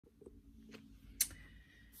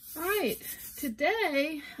right,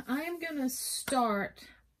 today I am going to start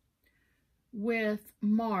with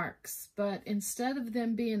marks, but instead of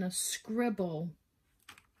them being a scribble,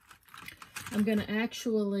 I'm going to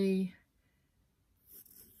actually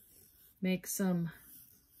make some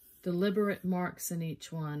deliberate marks in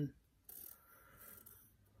each one.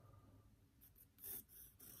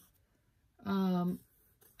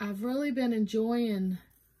 I've really been enjoying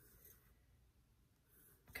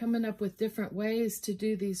coming up with different ways to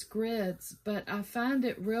do these grids, but I find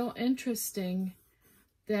it real interesting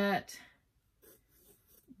that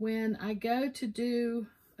when I go to do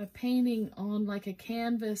a painting on like a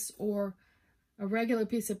canvas or a regular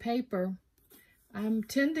piece of paper, I'm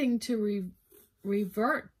tending to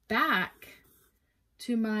revert back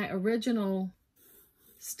to my original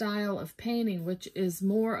style of painting, which is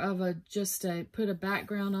more of a just a put a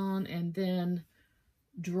background on and then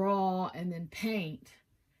draw and then paint.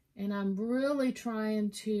 And I'm really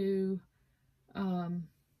trying to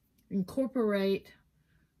incorporate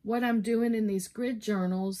what I'm doing in these grid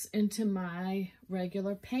journals into my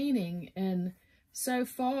regular painting. And so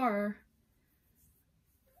far,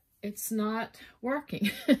 it's not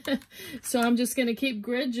working. So I'm just going to keep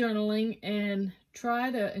grid journaling and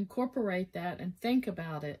try to incorporate that and think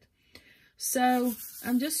about it. So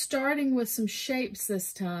I'm just starting with some shapes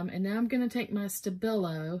this time, and now I'm going to take my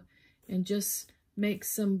Stabilo and just make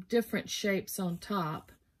some different shapes on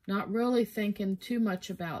top. Not really thinking too much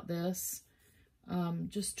about this.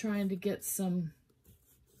 Just trying to get some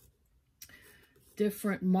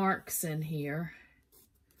different marks in here.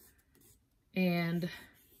 And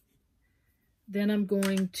then I'm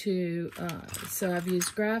going to, so I've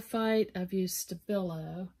used graphite, I've used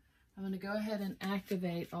Stabilo. I'm going to go ahead and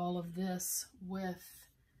activate all of this with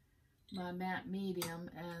my matte medium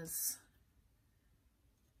as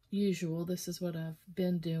usual. This is what I've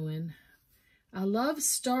been doing. I love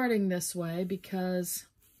starting this way because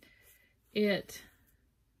it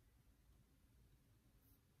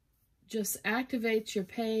just activates your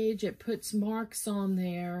page. It puts marks on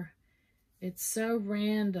there. It's so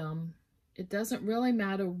random. It doesn't really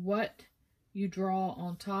matter what you draw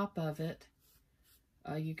on top of it.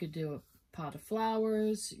 You could do a pot of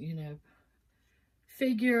flowers, you know,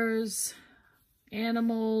 figures,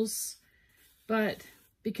 animals, but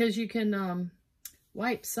because you can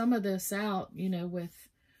wipe some of this out, you know, with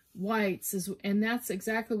whites, and that's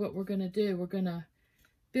exactly what we're going to do. We're going to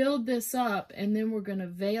build this up, and then we're going to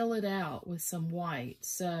veil it out with some white.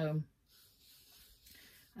 So,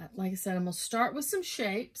 like I said, I'm going to start with some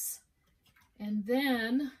shapes. And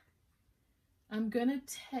then I'm going to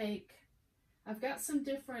take, I've got some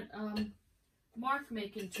different mark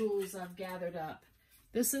making tools I've gathered up.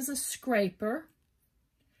 This is a scraper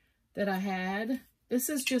that I had. This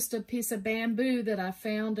is just a piece of bamboo that I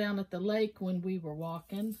found down at the lake when we were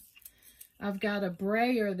walking. I've got a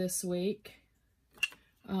brayer this week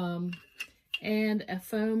and a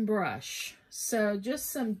foam brush. So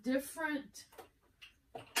just some different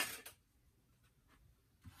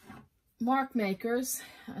mark makers,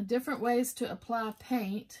 different ways to apply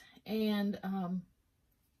paint, and I'm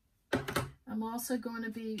also going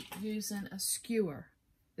to be using a skewer.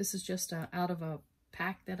 This is just out of a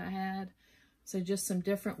pack that I had, so just some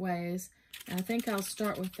different ways. And I think I'll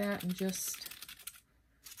start with that and just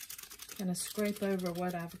kind of scrape over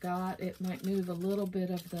what I've got. It might move a little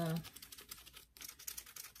bit of the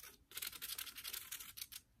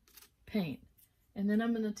paint. And then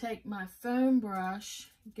I'm going to take my foam brush,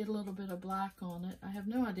 get a little bit of black on it. I have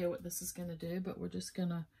no idea what this is going to do, but we're just going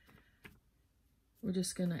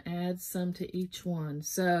to add some to each one.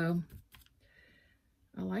 So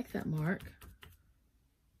I like that mark.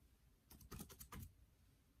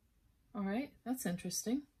 All right, that's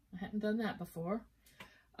interesting. I hadn't done that before.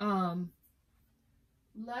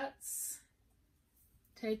 Let's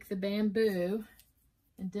take the bamboo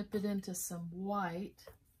and dip it into some white.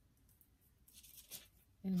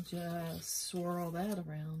 And just swirl that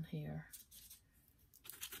around here.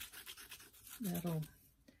 That'll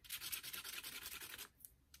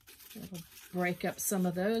break up some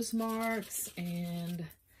of those marks. And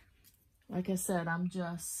like I said, I'm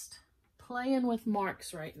just playing with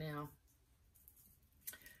marks right now.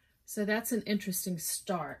 So that's an interesting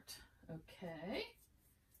start. Okay.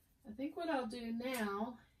 I think what I'll do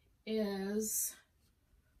now is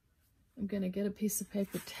I'm going to get a piece of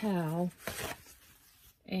paper towel.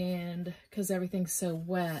 And because everything's so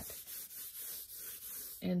wet,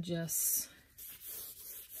 and just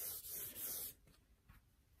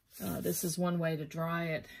this is one way to dry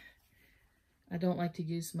it. I don't like to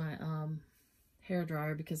use my hair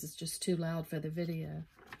dryer because it's just too loud for the video.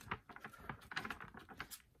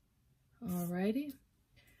 Alrighty,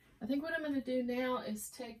 I think what I'm going to do now is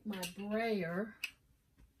take my brayer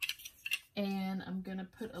and I'm going to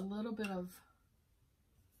put a little bit of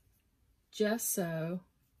gesso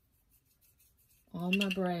on my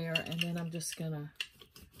brayer, and then I'm just going to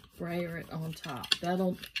brayer it on top.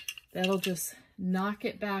 That'll just knock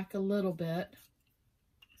it back a little bit.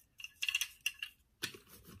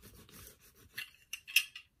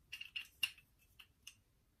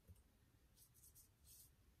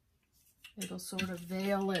 It'll sort of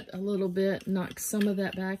veil it a little bit, knock some of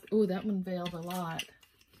that back. Oh, that one veiled a lot.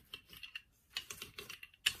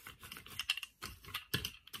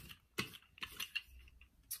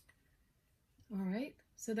 All right,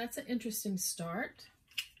 so that's an interesting start.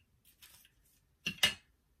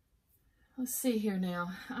 Let's see here now.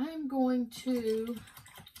 I'm going to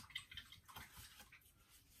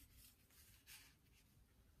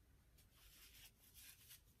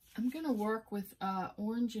work with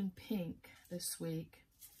orange and pink this week.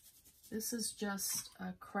 This is just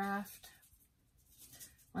a craft.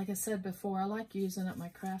 Like I said before, I like using up my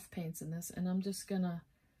craft paints in this, and I'm just gonna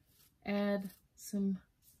add some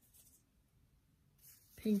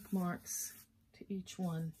pink marks to each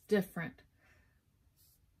one, different.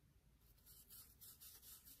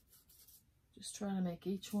 Just trying to make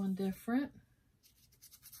each one different.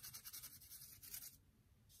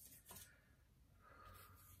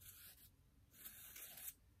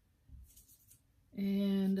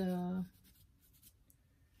 And then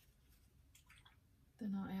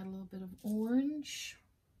I'll add a little bit of orange.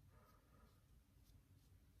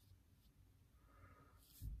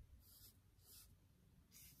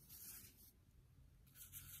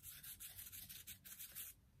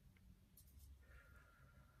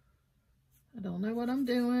 I don't know what I'm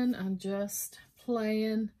doing. I'm just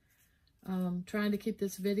playing, trying to keep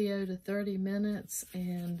this video to 30 minutes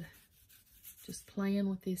and just playing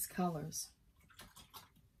with these colors.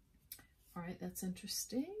 All right, that's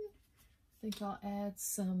interesting. I think I'll add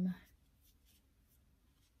some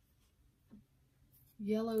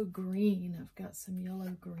yellow green. I've got some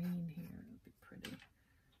yellow green here. It'll be pretty.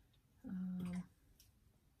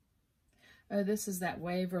 Oh, this is that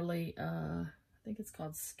Waverly, I think it's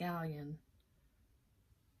called Scallion.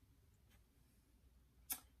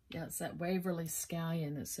 Yeah, it's that Waverly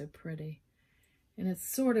Scallion that's so pretty. And it's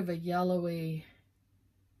sort of a yellowy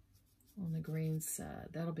on the green side.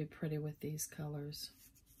 That'll be pretty with these colors.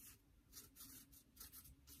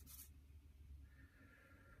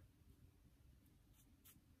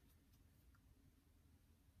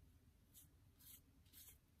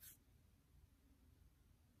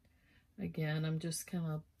 Again, I'm just kind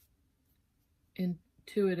of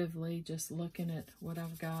intuitively just looking at what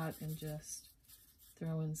I've got and just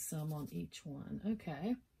throwing some on each one.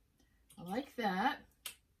 Okay, I like that.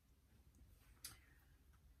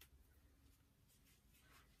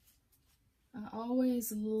 I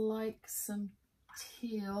always like some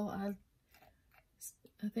teal.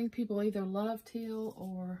 I think people either love teal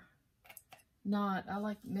or not. I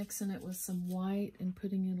like mixing it with some white and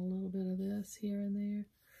putting in a little bit of this here and there.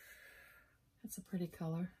 That's a pretty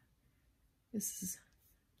color.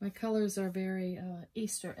 My colors are very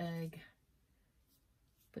Easter egg,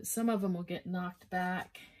 but some of them will get knocked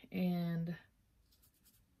back, and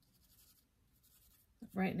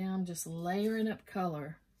right now I'm just layering up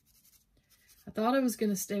color. I thought I was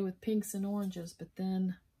going to stay with pinks and oranges, but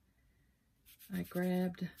then I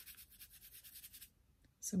grabbed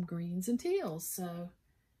some greens and teals, so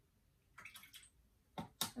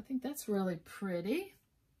I think that's really pretty.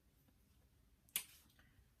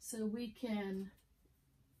 So we can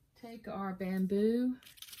take our bamboo,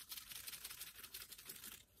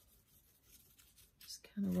 just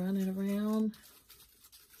kind of run it around,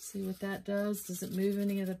 see what that does. Does it move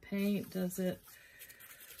any of the paint? Does it?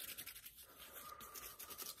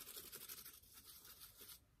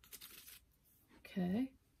 Okay.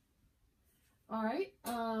 All right.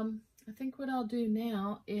 I think what I'll do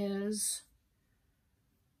now is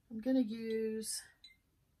I'm going to use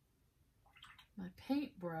my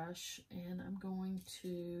paintbrush, and I'm going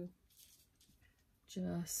to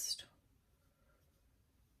just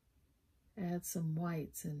add some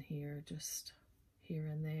whites in here, just here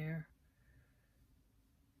and there.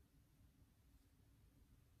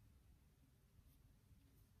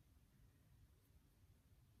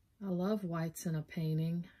 I love whites in a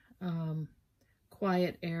painting.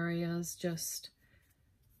 Quiet areas, just,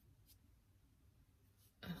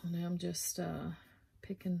 I don't know, I'm just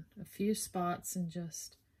picking a few spots and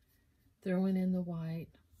just throwing in the white.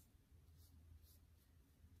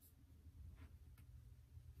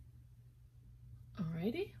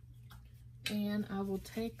 Alrighty, and I will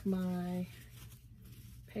take my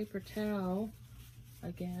paper towel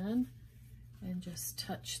again and just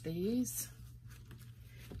touch these.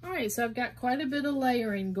 All right, so I've got quite a bit of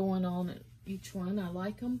layering going on at each one. I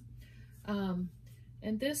like them.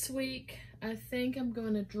 And this week, I think I'm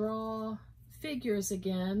going to draw figures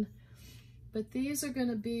again, but these are going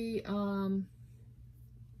to be, I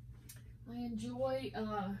enjoy,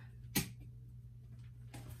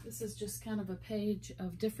 this is just kind of a page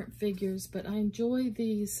of different figures, but I enjoy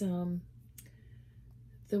these, the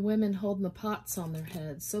women holding the pots on their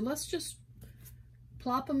heads. So let's just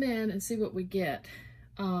plop them in and see what we get.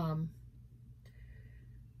 I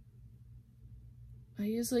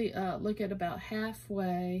usually look at about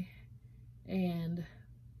halfway, and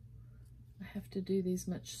I have to do these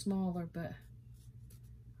much smaller, but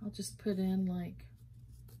I'll just put in like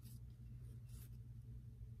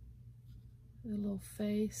the little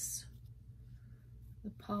face, the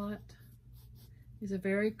pot. These are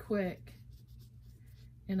very quick,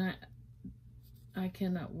 and I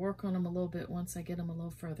can work on them a little bit once I get them a little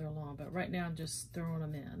further along, but right now I'm just throwing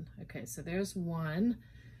them in. Okay, so there's one.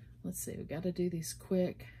 Let's see, we got to do these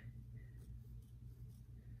quick.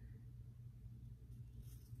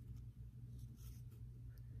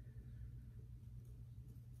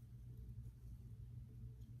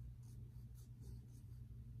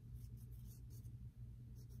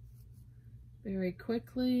 Very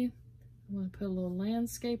quickly. I'm going to put a little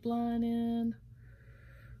landscape line in.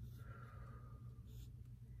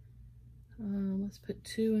 Let's put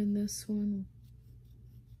 2 in this one.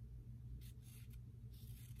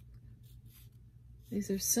 These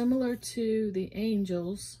are similar to the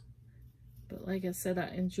angels, but like I said, I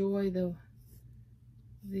enjoy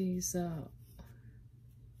these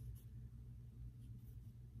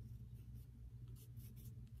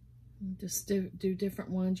just do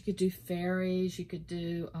different ones. You could do fairies, you could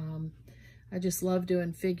do, I just love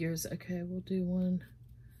doing figures. Okay, we'll do one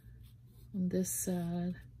on this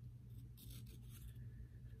side.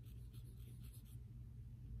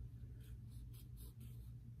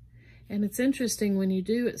 And it's interesting when you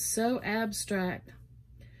do it so abstract,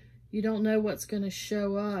 you don't know what's going to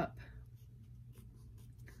show up.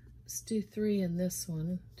 Let's do 3 in this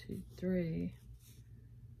one. 2, 3.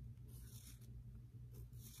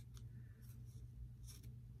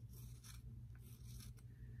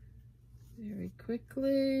 Very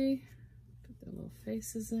quickly. Put the little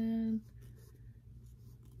faces in.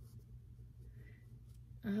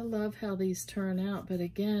 I love how these turn out, but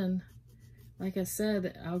again, like I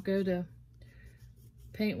said, I'll go to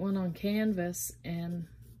paint one on canvas and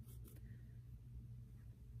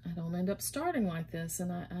I don't end up starting like this,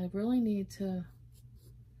 and I really need to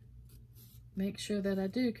make sure that I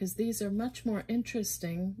do, because these are much more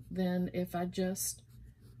interesting than if I just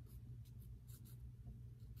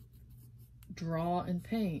draw and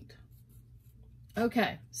paint.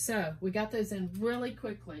 Okay, so we got those in really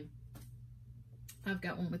quickly. I've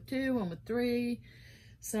got one with 2, one with 3,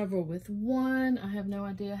 several with 1. I have no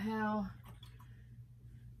idea how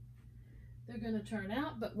they're going to turn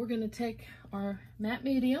out, but we're going to take our matte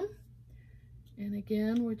medium, and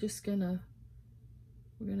again we're going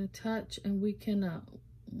to touch, and we can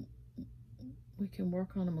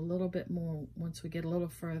work on them a little bit more once we get a little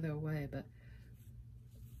further away, but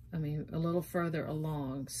I mean a little further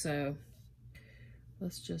along. So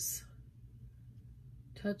let's just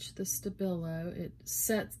touch the Stabilo. It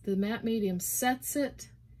sets, the matte medium sets it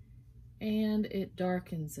and it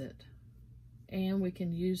darkens it. And we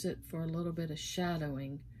can use it for a little bit of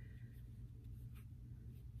shadowing.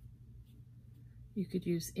 You could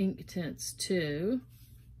use Inktense too.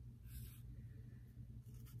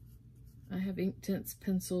 I have Inktense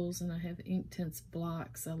pencils and I have Inktense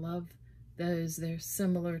blocks. I love those. They're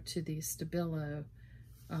similar to the Stabilo.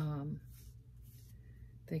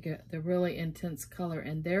 They're really intense color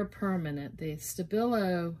and they're permanent. The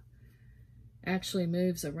Stabilo actually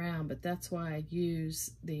moves around, but that's why I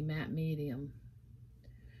use the matte medium.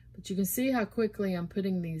 But you can see how quickly I'm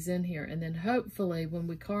putting these in here, and then hopefully when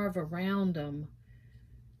we carve around them,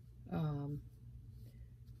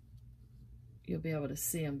 you'll be able to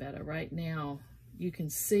see them better. Right now you can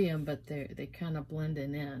see them, but they kind of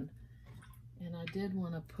blending in. And I did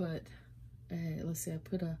want to put a, let's see, I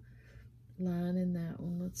put a line in that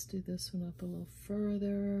one. Let's do this one up a little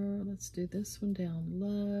further. Let's do this one down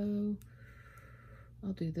low.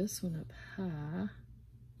 I'll do this one up high.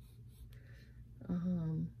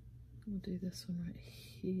 We'll do this one right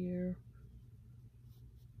here.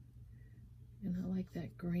 And I like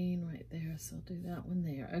that green right there, so I'll do that one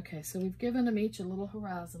there. Okay, so we've given them each a little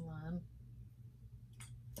horizon line.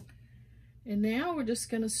 And now we're just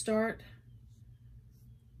going to start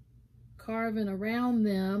carving around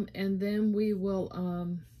them, and then we will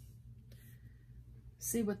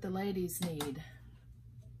see what the ladies need.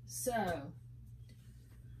 So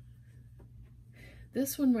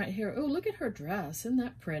this one right here, oh, look at her dress. Isn't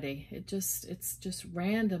that pretty? It's just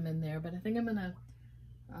random in there, but I think I'm gonna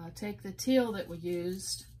take the teal that we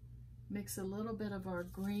used, mix a little bit of our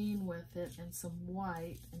green with it and some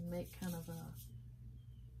white and make kind of a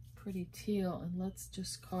pretty teal, and let's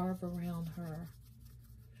just carve around her.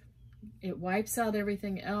 It wipes out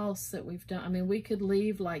everything else that we've done. I mean, we could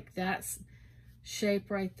leave like that shape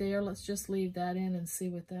right there. Let's just leave that in and see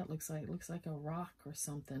what that looks like. It looks like a rock or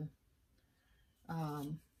something.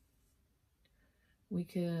 We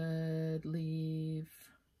could leave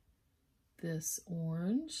this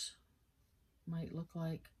orange. Might look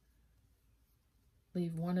like,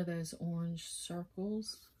 leave one of those orange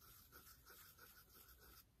circles.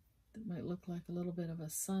 That might look like a little bit of a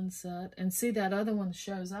sunset. And see, that other one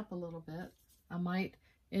shows up a little bit. I might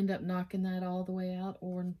end up knocking that all the way out,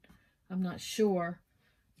 or I'm not sure.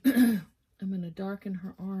 I'm going to darken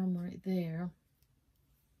her arm right there.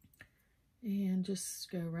 And just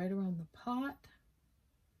go right around the pot.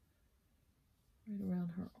 Right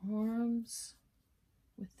around her arms.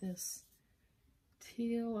 With this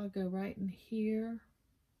teal, I'll go right in here.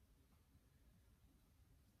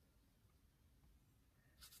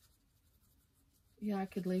 Yeah, I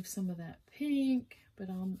could leave some of that pink, but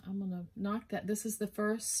I'm gonna knock that. This is the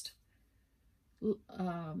first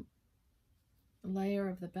layer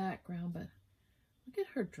of the background, but look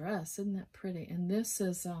at her dress. Isn't that pretty? And this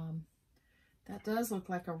is, that does look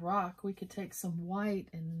like a rock. We could take some white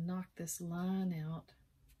and knock this line out.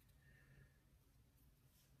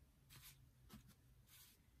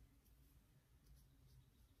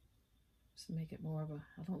 Just make it more of a,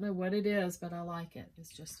 I don't know what it is, but I like it.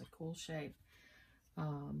 It's just a cool shape.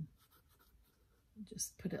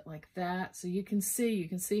 Just put it like that so you can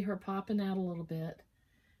see her popping out a little bit.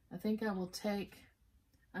 I think I will take,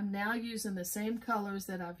 I'm now using the same colors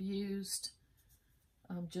that I've used.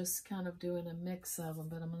 I'm just kind of doing a mix of them,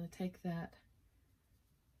 but I'm going to take that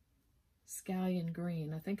scallion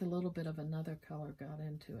green. I think a little bit of another color got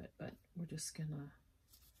into it, but we're just going to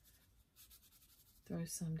throw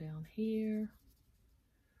some down here.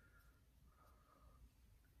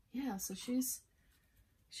 Yeah, so she's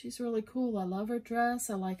really cool. I love her dress.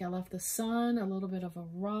 I left the sun, a little bit of a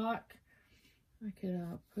rock. I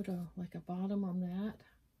could put like a bottom on that.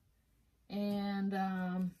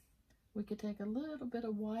 And we could take a little bit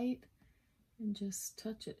of white and just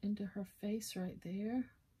touch it into her face right there.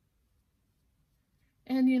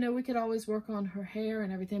 And, you know, we could always work on her hair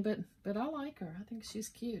and everything, but I like her. I think she's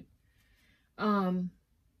cute. You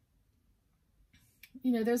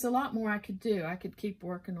know, there's a lot more I could do. I could keep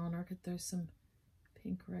working on her. I could throw some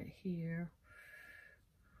pink right here.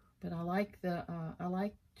 But I like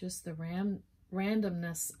just the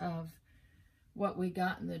randomness of what we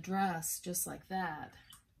got in the dress, just like that.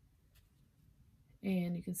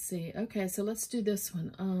 And you can see, okay, so let's do this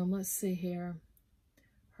one. Let's see here.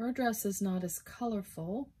 Her dress is not as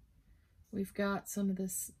colorful. We've got some of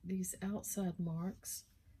these outside marks.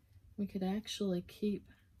 We could actually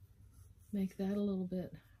make that a little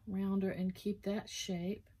bit rounder and keep that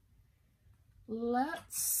shape.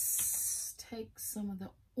 Let's take some of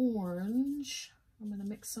the orange. I'm going to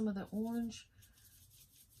mix some of the orange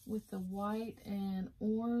with the white, and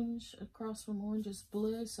orange across from orange is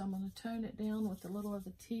blue, so I'm going to tone it down with a little of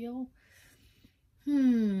the teal.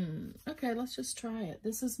 Okay, let's just try it.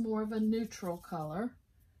 This is more of a neutral color.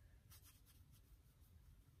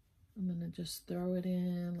 I'm going to just throw it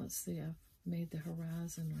in. Let's see, I've made the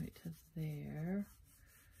horizon right to there.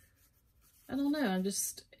 I don't know, I'm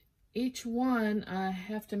just, each one I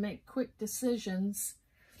have to make quick decisions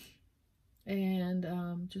and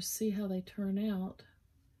just see how they turn out.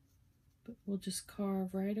 But we'll just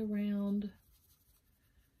carve right around.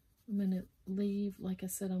 I'm going to leave, like I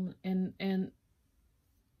said, and I'm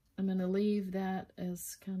going to leave that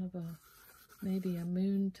as kind of a, maybe a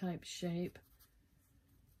moon type shape.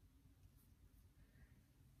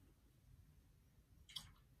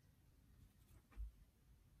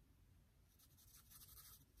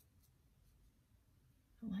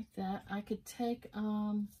 Like that. I could take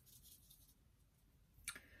a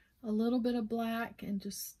little bit of black and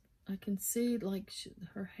just, I can see like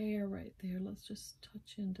her hair right there. Let's just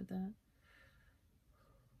touch into that.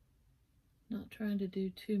 Not trying to do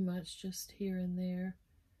too much, just here and there.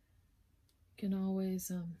 You can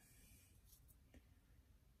always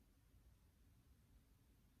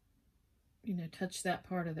you know, touch that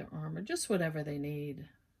part of their arm, or just whatever they need.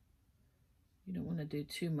 You don't want to do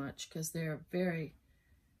too much because they're very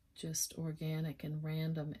just organic and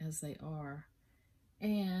random as they are.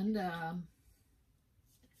 And I'm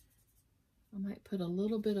might put a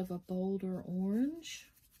little bit of a bolder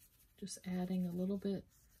orange, just adding a little bit,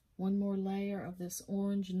 one more layer of this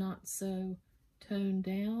orange, not so toned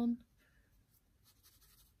down.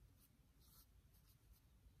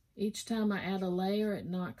 Each time I add a layer, it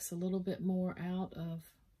knocks a little bit more out of,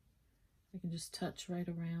 I can just touch right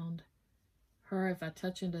around her. If I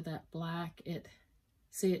touch into that black,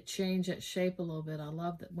 see it change its shape a little bit. I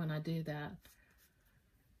love that when I do that.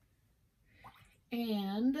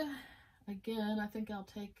 And again, I think I'll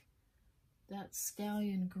take that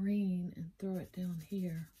scallion green and throw it down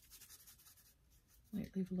here.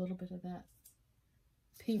 Might leave a little bit of that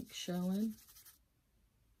pink showing.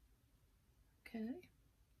 Okay.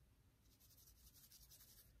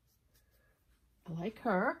 I like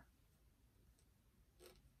her.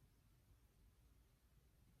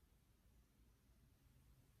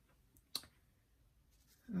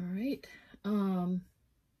 All right.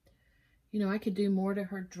 You know, I could do more to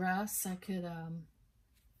her dress. I could,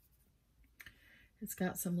 it's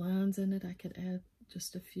got some lines in it. I could add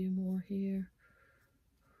just a few more here,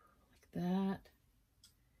 like that.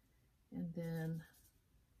 And then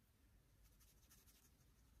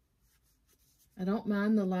I don't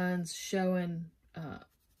mind the lines showing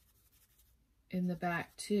in the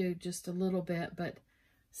back too, just a little bit, but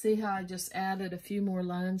see how I just added a few more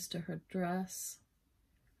lines to her dress?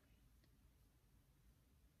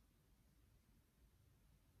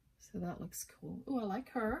 So that looks cool. Oh, I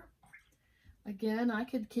like her. Again, I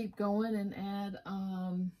could keep going and add,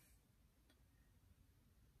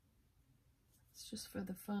 it's just for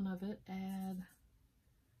the fun of it, add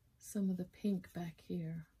some of the pink back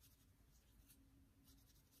here.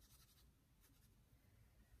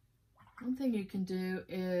 One thing you can do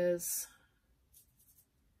is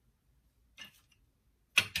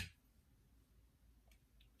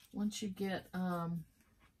once you get,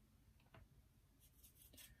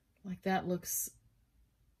 like that looks,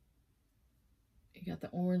 you got the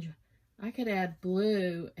orange. I could add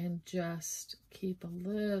blue and just keep a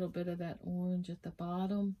little bit of that orange at the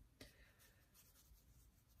bottom.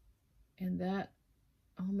 And that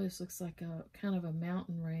almost looks like a kind of a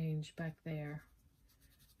mountain range back there.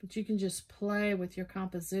 But you can just play with your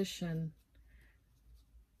composition.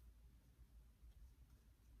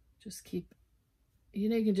 Just keep, you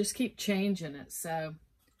know, you can just keep changing it. So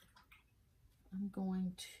I'm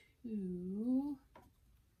going to,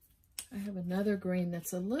 I have another green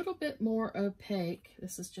that's a little bit more opaque.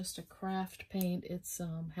 This is just a craft paint. It's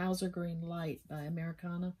Hauser Green Light by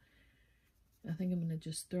Americana. I think I'm going to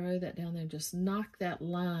just throw that down there and just knock that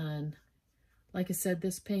line. Like I said,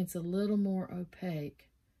 this paint's a little more opaque,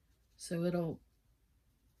 so it'll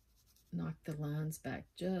knock the lines back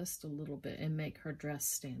just a little bit and make her dress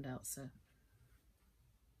stand out. So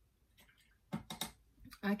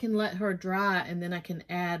I can let her dry, and then I can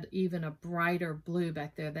add even a brighter blue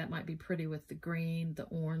back there. That might be pretty with the green, the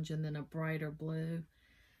orange, and then a brighter blue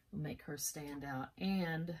will make her stand out.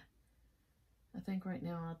 And I think right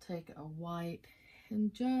now I'll take a white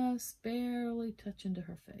and just barely touch into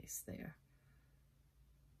her face there.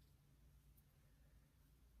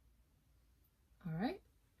 All right.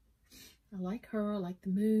 I like her. I like the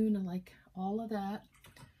moon. I like all of that.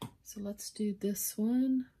 So let's do this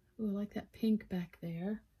one. Ooh, I like that pink back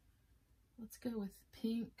there. Let's go with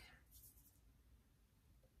pink.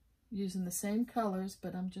 Using the same colors,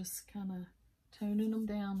 but I'm just kind of toning them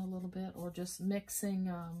down a little bit, or just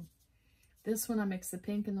mixing. This one I mixed the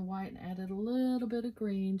pink and the white and added a little bit of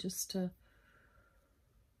green just to,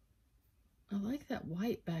 I like that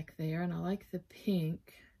white back there, and I like the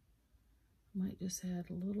pink. I might just add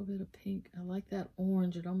a little bit of pink. I like that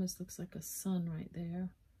orange. It almost looks like a sun right there.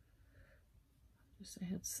 Just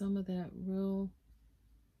add some of that real,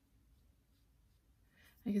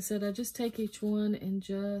 like I said, I just take each one and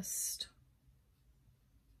just,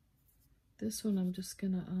 this one I'm just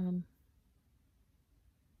gonna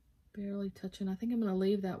barely touching. I think I'm gonna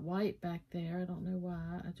leave that white back there. I don't know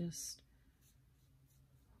why. I just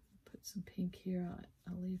put some pink here.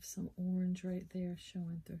 I'll leave some orange right there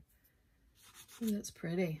showing through. Ooh, that's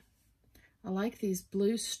pretty. I like these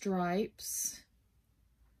blue stripes.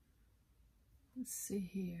 Let's see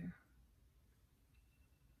here.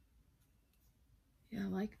 Yeah, I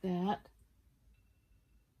like that.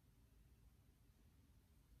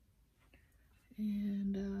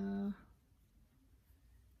 And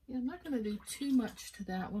yeah, I'm not going to do too much to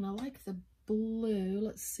that one. I like the blue.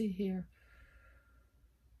 Let's see here.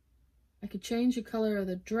 I could change the color of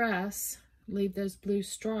the dress, leave those blue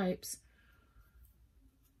stripes,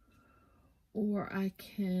 or I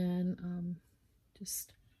can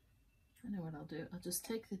just, I know what I'll do. I'll just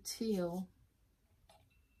take the teal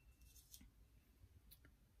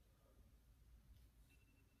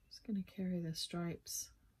Just going to carry the stripes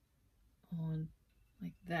on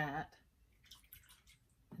like that.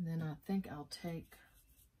 And then I think I'll take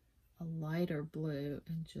a lighter blue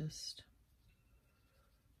and just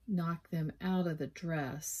knock them out of the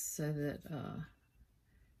dress so that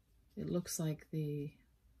it looks like the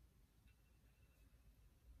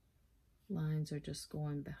lines are just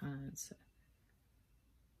going behind. So.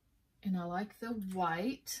 And I like the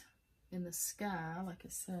white in the sky, like I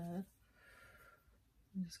said.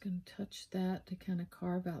 I'm just going to touch that to kind of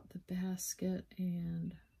carve out the basket,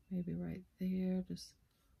 and maybe right there, just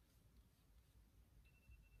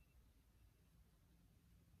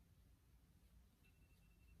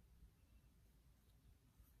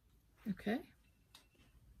okay.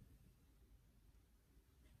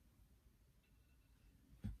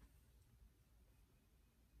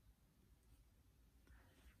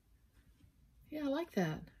 Yeah, I like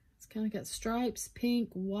that. It's kind of got stripes, pink,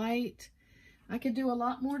 white. I could do a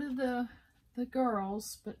lot more to the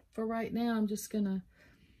girls, but for right now, I'm just gonna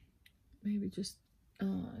maybe just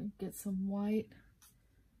get some white.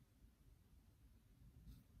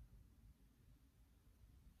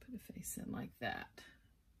 Put a face in like that.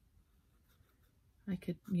 I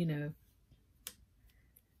could, you know,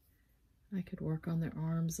 I could work on their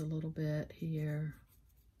arms a little bit here.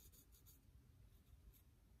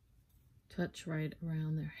 Touch right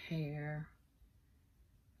around their hair.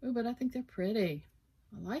 Oh, but I think they're pretty.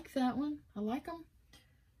 I like that one. I like them.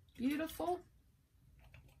 Beautiful.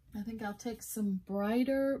 I think I'll take some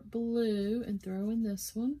brighter blue and throw in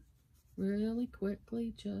this one really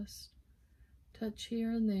quickly. Just touch here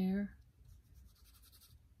and there.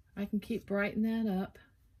 I can keep brightening that up.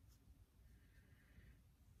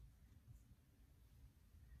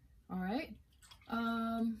 All right.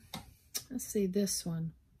 Let's see this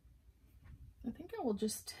one. I think I will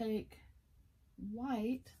just take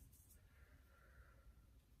white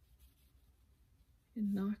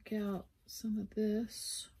and knock out some of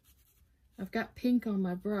this. I've got pink on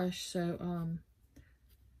my brush, so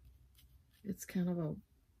it's kind of a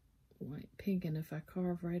white pink, and if I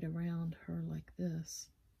carve right around her like this,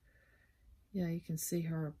 yeah, you can see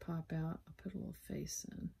her pop out. I'll put a little face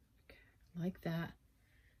in. Okay, like that.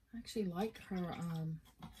 I actually like her.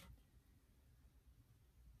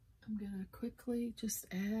 I'm gonna quickly just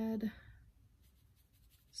add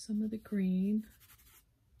some of the green.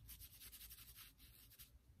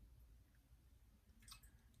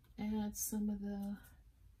 Add some of the,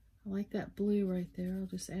 I like that blue right there. I'll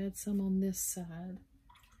just add some on this side.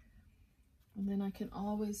 And then I can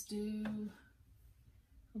always do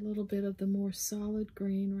a little bit of the more solid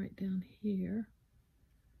green right down here.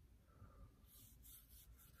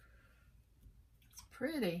 It's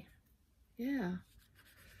pretty. Yeah.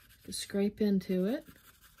 Just scrape into it.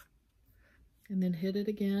 And then hit it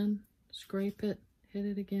again. Scrape it. Hit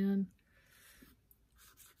it again.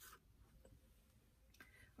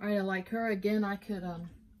 All right, I like her. Again, I could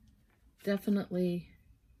definitely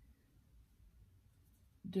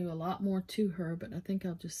do a lot more to her, but I think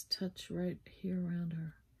I'll just touch right here around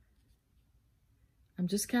her. I'm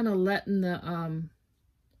just kind of letting the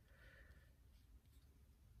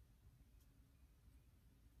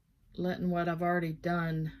letting what I've already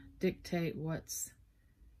done dictate what's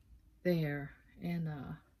there. And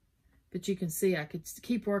but you can see I could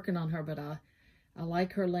keep working on her, but I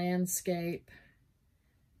like her landscape.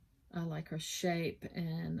 I like her shape,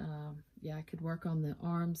 and yeah, I could work on the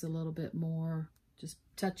arms a little bit more, just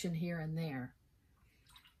touching here and there.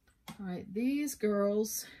 All right, these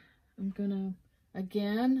girls, I'm gonna,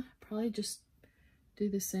 again, probably just do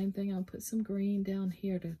the same thing. I'll put some green down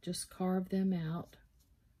here to just carve them out.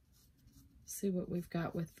 See what we've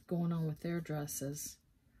got with going on with their dresses.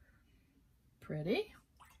 Pretty.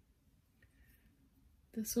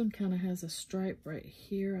 This one kind of has a stripe right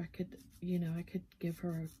here. I could, you know, I could give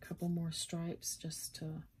her a couple more stripes just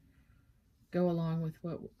to go along with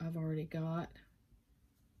what I've already got.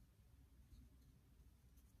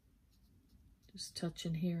 Just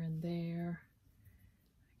touching here and there.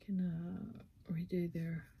 I can redo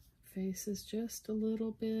their faces just a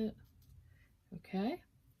little bit. Okay.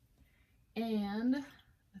 And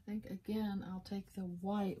I think, again, I'll take the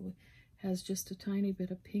white, has just a tiny bit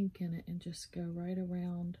of pink in it, and just go right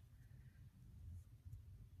around.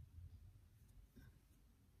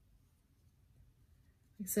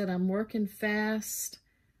 Like I said, I'm working fast.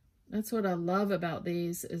 That's what I love about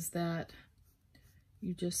these, is that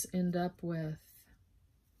you just end up with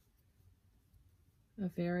a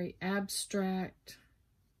very abstract,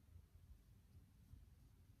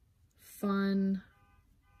 fun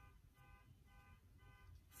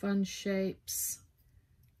shapes.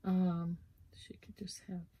 She could just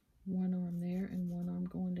have one arm there and one arm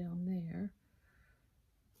going down there.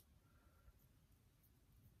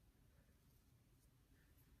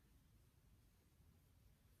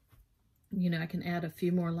 You know, I can add a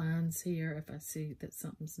few more lines here if I see that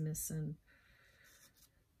something's missing.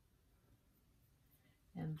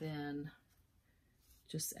 And then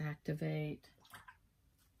just activate.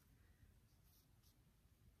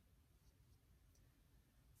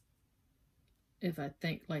 If I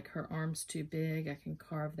think like her arm's too big, I can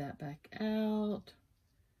carve that back out.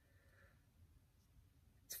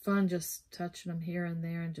 It's fun just touching them here and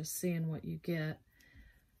there and just seeing what you get.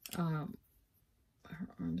 Her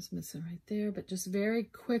arm's missing right there, but just very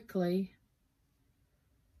quickly.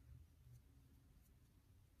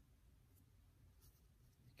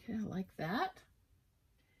 Okay, I like that.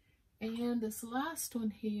 And this last one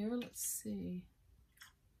here, let's see.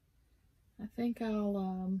 I think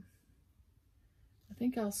I'll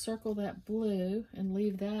circle that blue and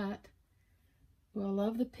leave that. Well, I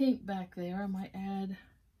love the pink back there. I might add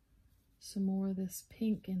some more of this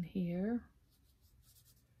pink in here.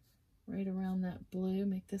 Right around that blue,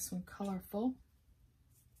 make this one colorful.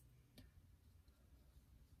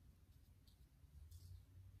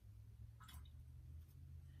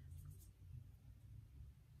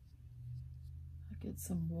 I'll get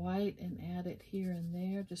some white and add it here and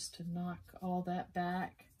there just to knock all that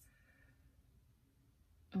back.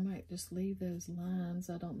 I might just leave those lines.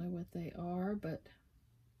 I don't know what they are, but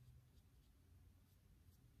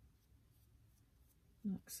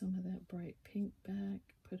knock some of that bright pink back.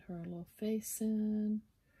 Put her little face in.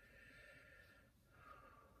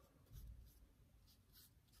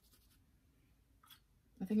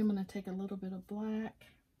 I think I'm going to take a little bit of black.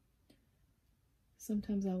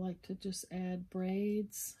 Sometimes I like to just add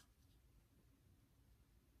braids.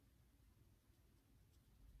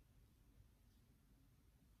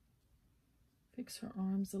 Fix her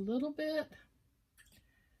arms a little bit.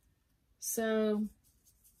 So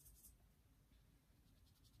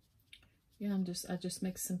yeah, I just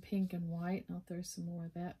mix some pink and white, and I'll throw some more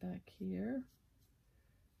of that back here.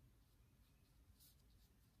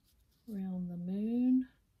 Around the moon.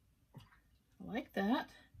 I like that.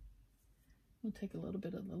 I'll take a little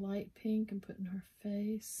bit of the light pink and put in her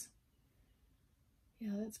face.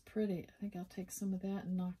 Yeah, that's pretty. I think I'll take some of that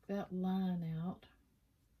and knock that line out.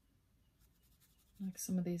 Knock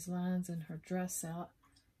some of these lines in her dress out.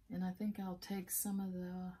 And I think I'll take some of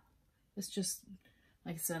the, it's just,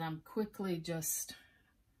 like I said, I'm quickly just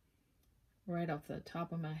right off the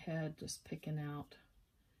top of my head, just picking out.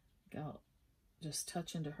 I'll just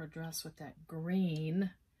touch into her dress with that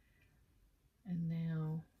green. And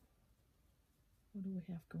now, what do we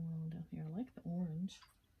have going on down here? I like the orange.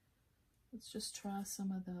 Let's just try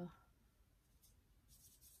some of the,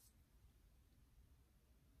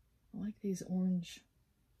 I like these orange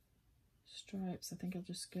stripes. I think I'll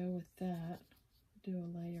just go with that. Do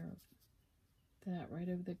a layer of that right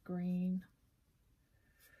over the green.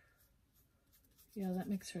 Yeah, that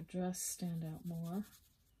makes her dress stand out more.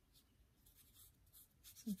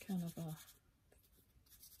 Some kind of a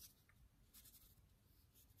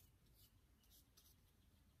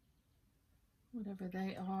whatever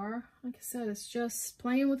they are. Like I said, it's just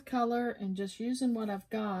playing with color and just using what I've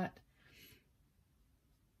got.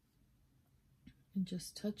 And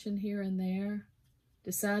just touching here and there.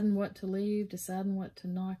 Deciding what to leave, deciding what to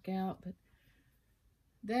knock out. But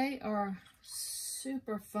they are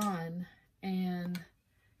super fun. And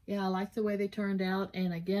yeah, I like the way they turned out.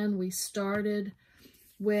 And again, we started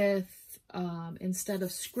with, instead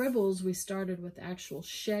of scribbles, we started with actual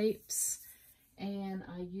shapes. And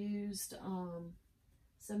I used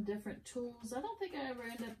some different tools. I don't think I ever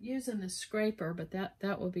end up using the scraper, but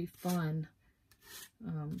that would be fun.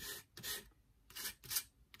 It's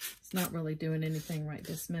not really doing anything right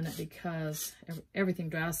this minute because everything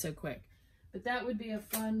dries so quick. But that would be a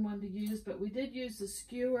fun one to use. But we did use the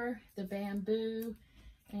skewer, the bamboo,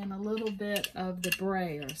 and a little bit of the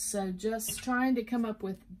brayer. So just trying to come up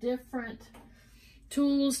with different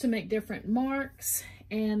tools to make different marks.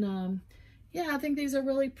 And yeah, I think these are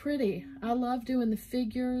really pretty. I love doing the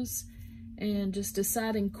figures and just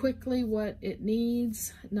deciding quickly what it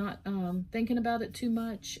needs, not thinking about it too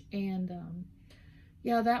much. And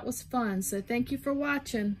yeah, that was fun. So thank you for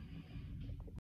watching.